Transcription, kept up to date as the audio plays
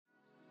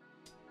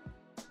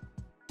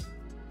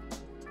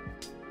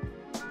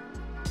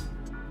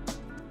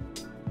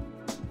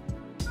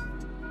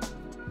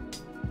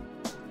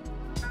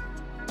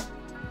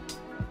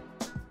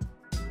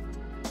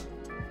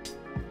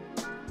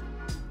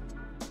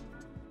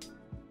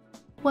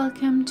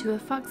Welcome to a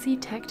Foxy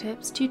Tech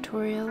Tips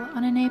tutorial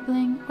on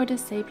enabling or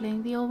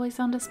disabling the Always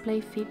On Display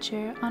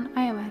feature on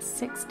iOS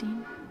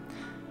 16.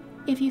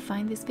 If you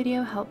find this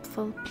video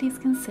helpful, please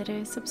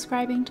consider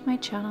subscribing to my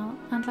channel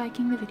and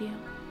liking the video.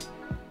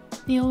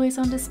 The Always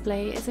On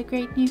Display is a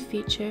great new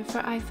feature for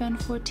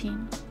iPhone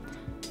 14,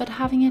 but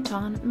having it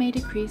on may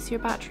decrease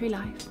your battery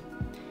life.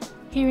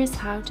 Here is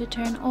how to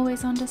turn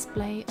Always On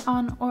Display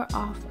on or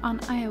off on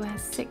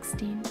iOS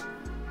 16.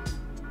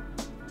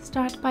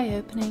 Start by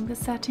opening the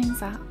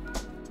Settings app.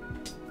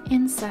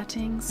 In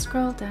Settings,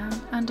 scroll down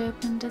and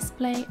open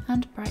Display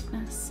and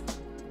Brightness.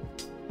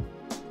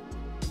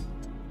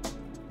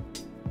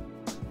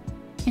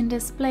 In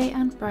Display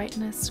and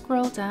Brightness,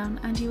 scroll down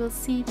and you will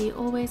see the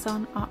Always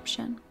On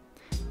option.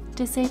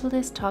 Disable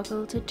this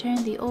toggle to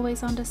turn the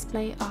Always On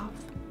Display off,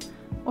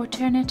 or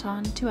turn it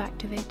on to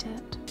activate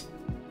it.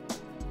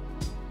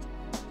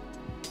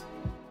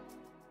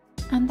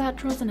 And that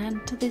draws an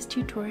end to this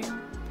tutorial.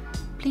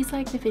 Please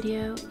like the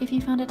video if you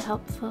found it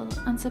helpful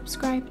and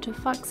subscribe to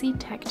Foxy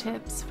Tech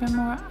Tips for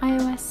more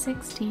iOS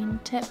 16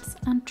 tips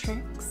and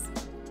tricks.